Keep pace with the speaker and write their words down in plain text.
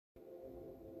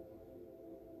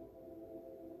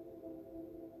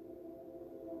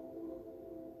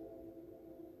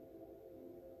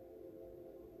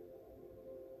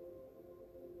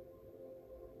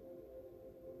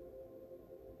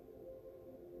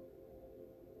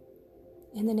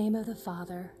In the name of the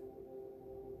Father,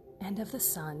 and of the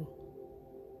Son,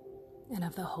 and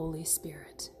of the Holy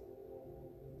Spirit.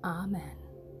 Amen.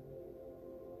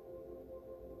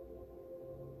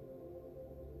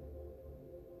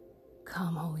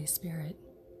 Come, Holy Spirit,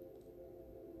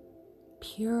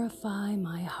 purify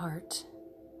my heart.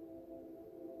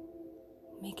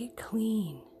 Make it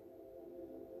clean.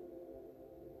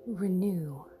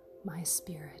 Renew my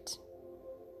spirit.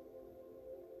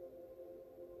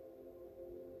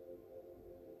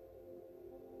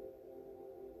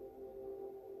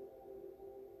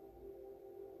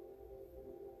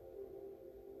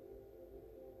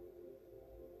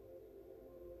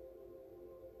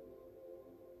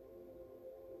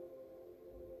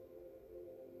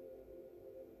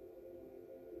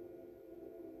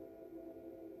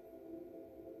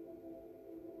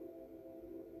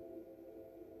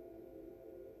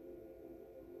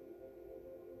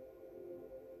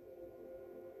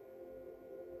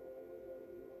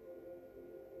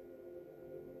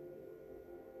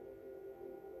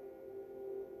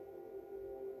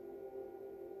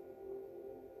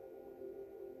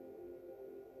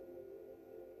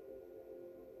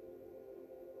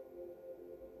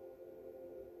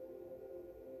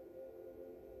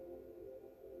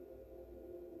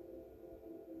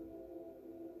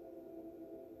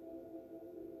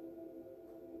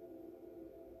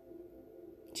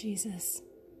 Jesus,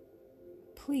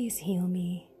 please heal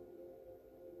me.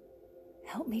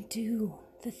 Help me do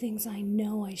the things I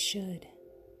know I should,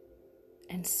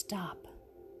 and stop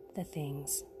the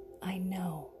things I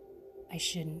know I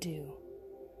shouldn't do.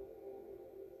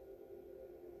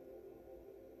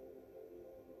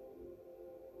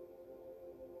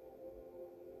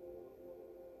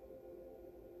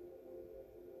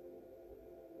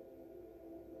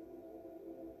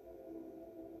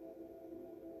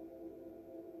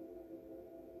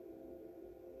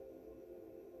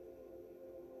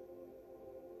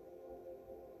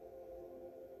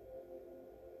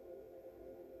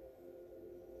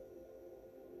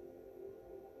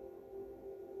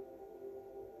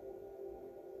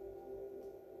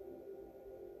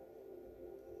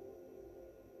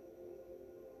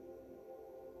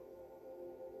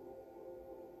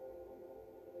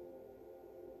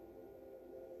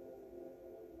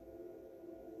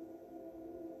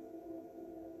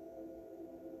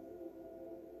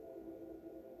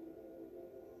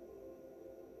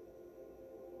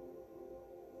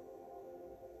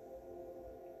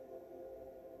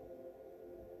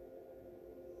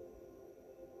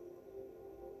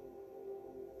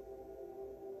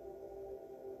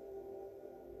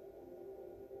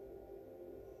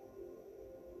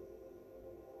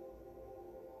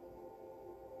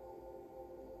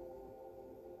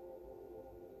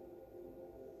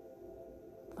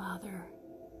 Father,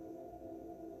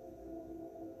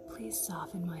 please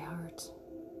soften my heart.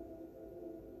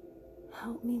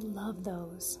 Help me love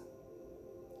those,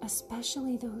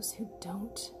 especially those who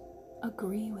don't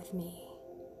agree with me,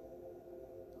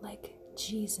 like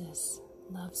Jesus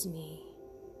loves me.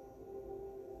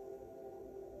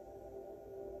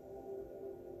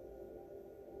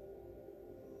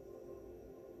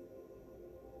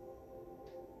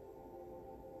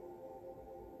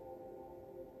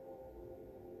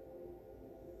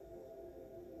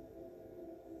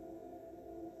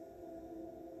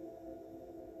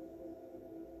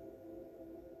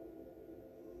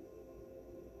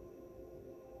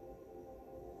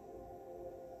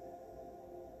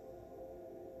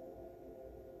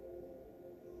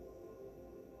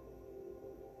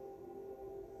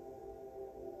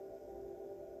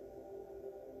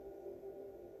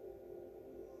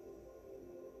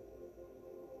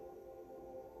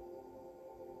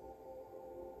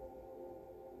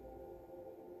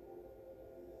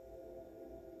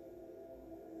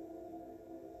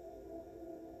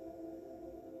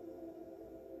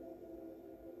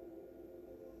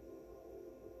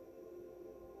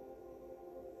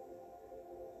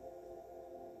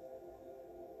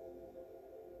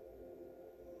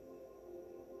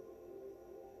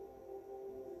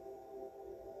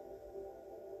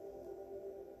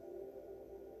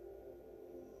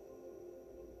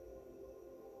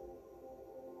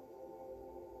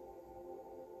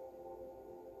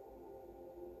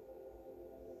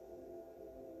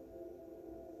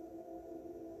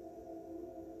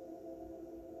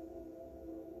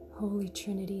 Holy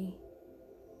Trinity,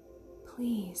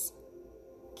 please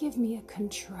give me a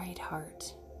contrite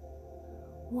heart,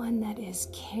 one that is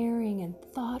caring and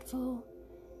thoughtful,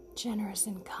 generous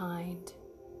and kind,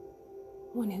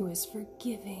 one who is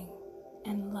forgiving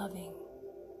and loving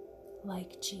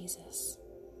like Jesus.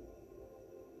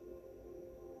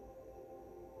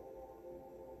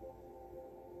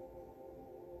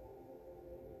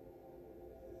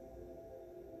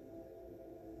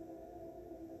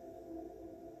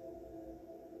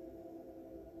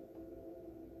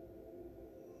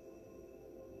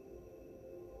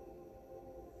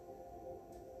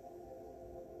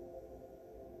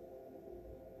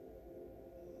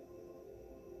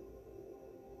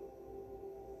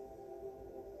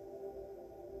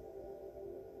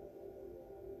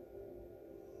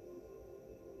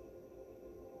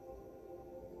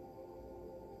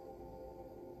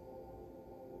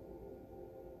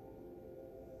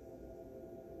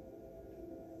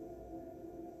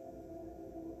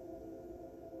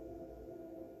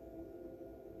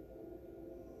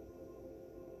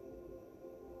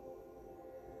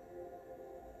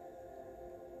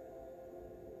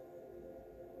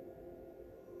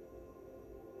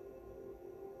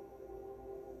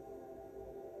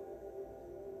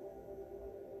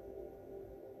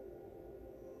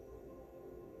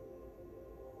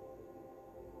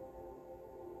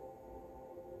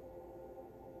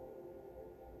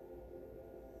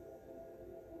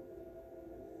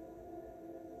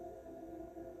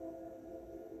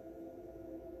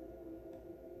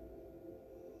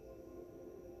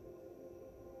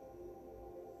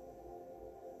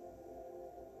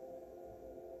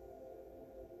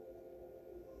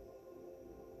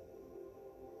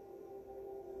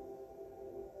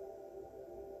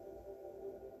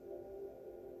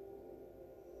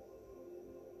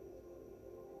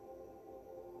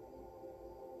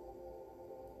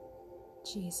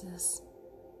 Jesus,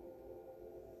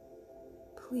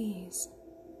 please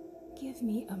give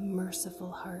me a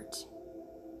merciful heart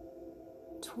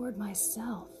toward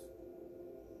myself,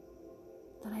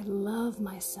 that I love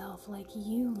myself like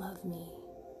you love me.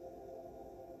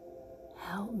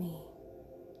 Help me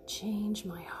change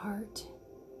my heart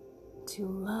to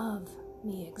love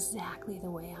me exactly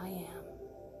the way I am.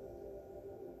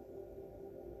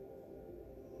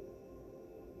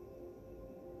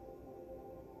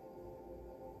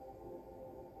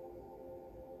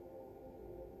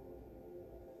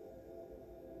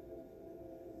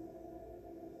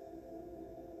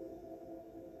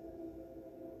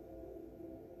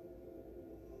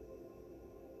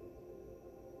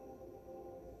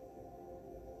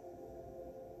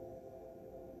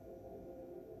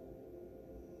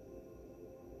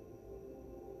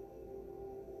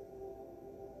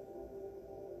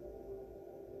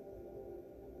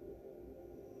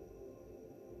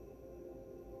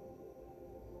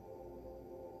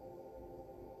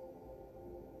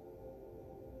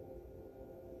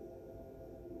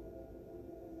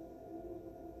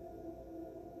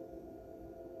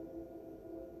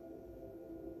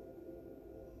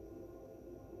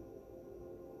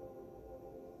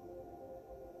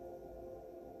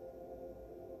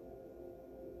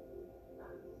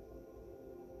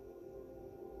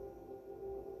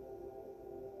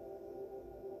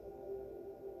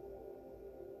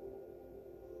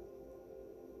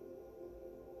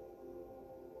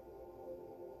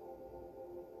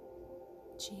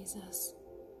 Jesus,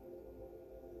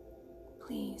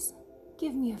 please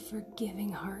give me a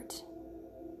forgiving heart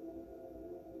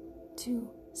to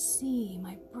see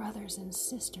my brothers and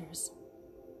sisters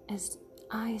as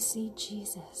I see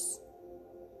Jesus.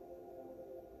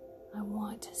 I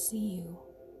want to see you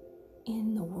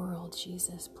in the world,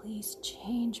 Jesus. Please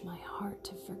change my heart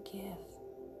to forgive,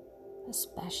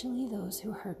 especially those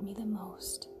who hurt me the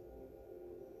most.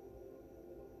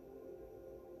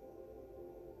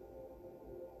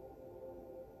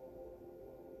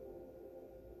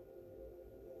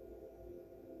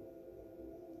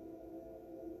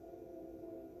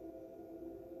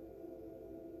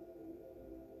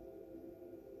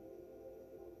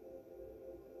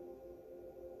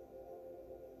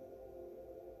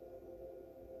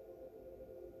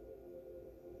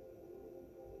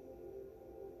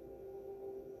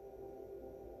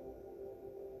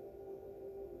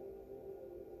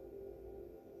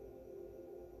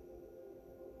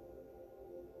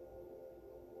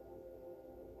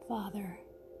 Father,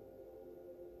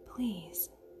 please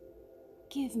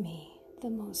give me the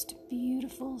most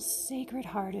beautiful, sacred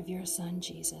heart of your Son,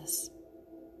 Jesus,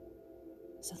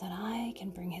 so that I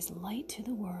can bring his light to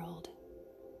the world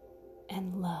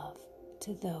and love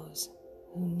to those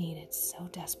who need it so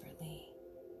desperately.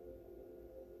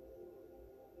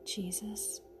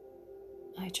 Jesus,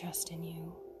 I trust in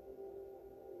you.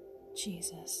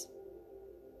 Jesus,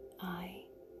 I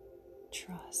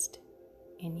trust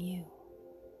in you.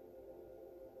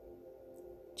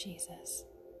 Jesus,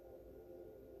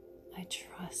 I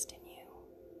trust in you.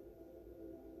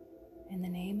 In the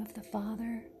name of the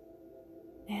Father,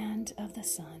 and of the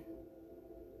Son,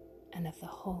 and of the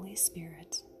Holy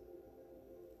Spirit.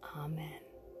 Amen.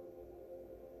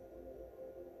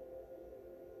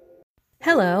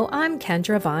 Hello, I'm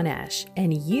Kendra Von Esch,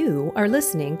 and you are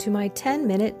listening to my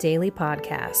 10-minute daily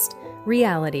podcast,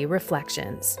 Reality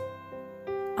Reflections.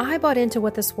 I bought into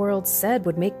what this world said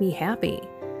would make me happy.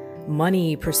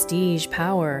 Money, prestige,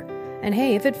 power. And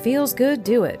hey, if it feels good,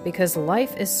 do it, because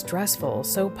life is stressful,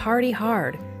 so party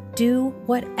hard. Do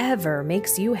whatever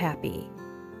makes you happy.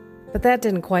 But that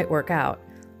didn't quite work out,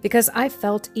 because I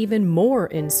felt even more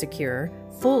insecure,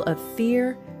 full of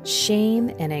fear, shame,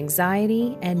 and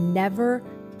anxiety, and never,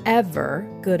 ever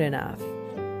good enough.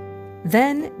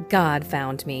 Then God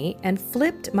found me and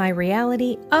flipped my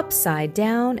reality upside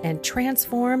down and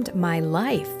transformed my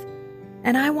life.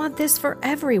 And I want this for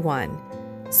everyone.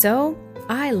 So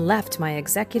I left my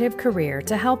executive career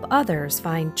to help others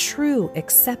find true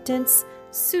acceptance,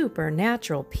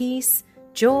 supernatural peace,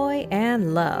 joy,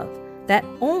 and love that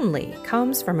only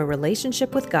comes from a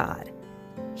relationship with God.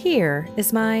 Here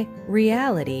is my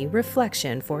reality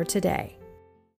reflection for today.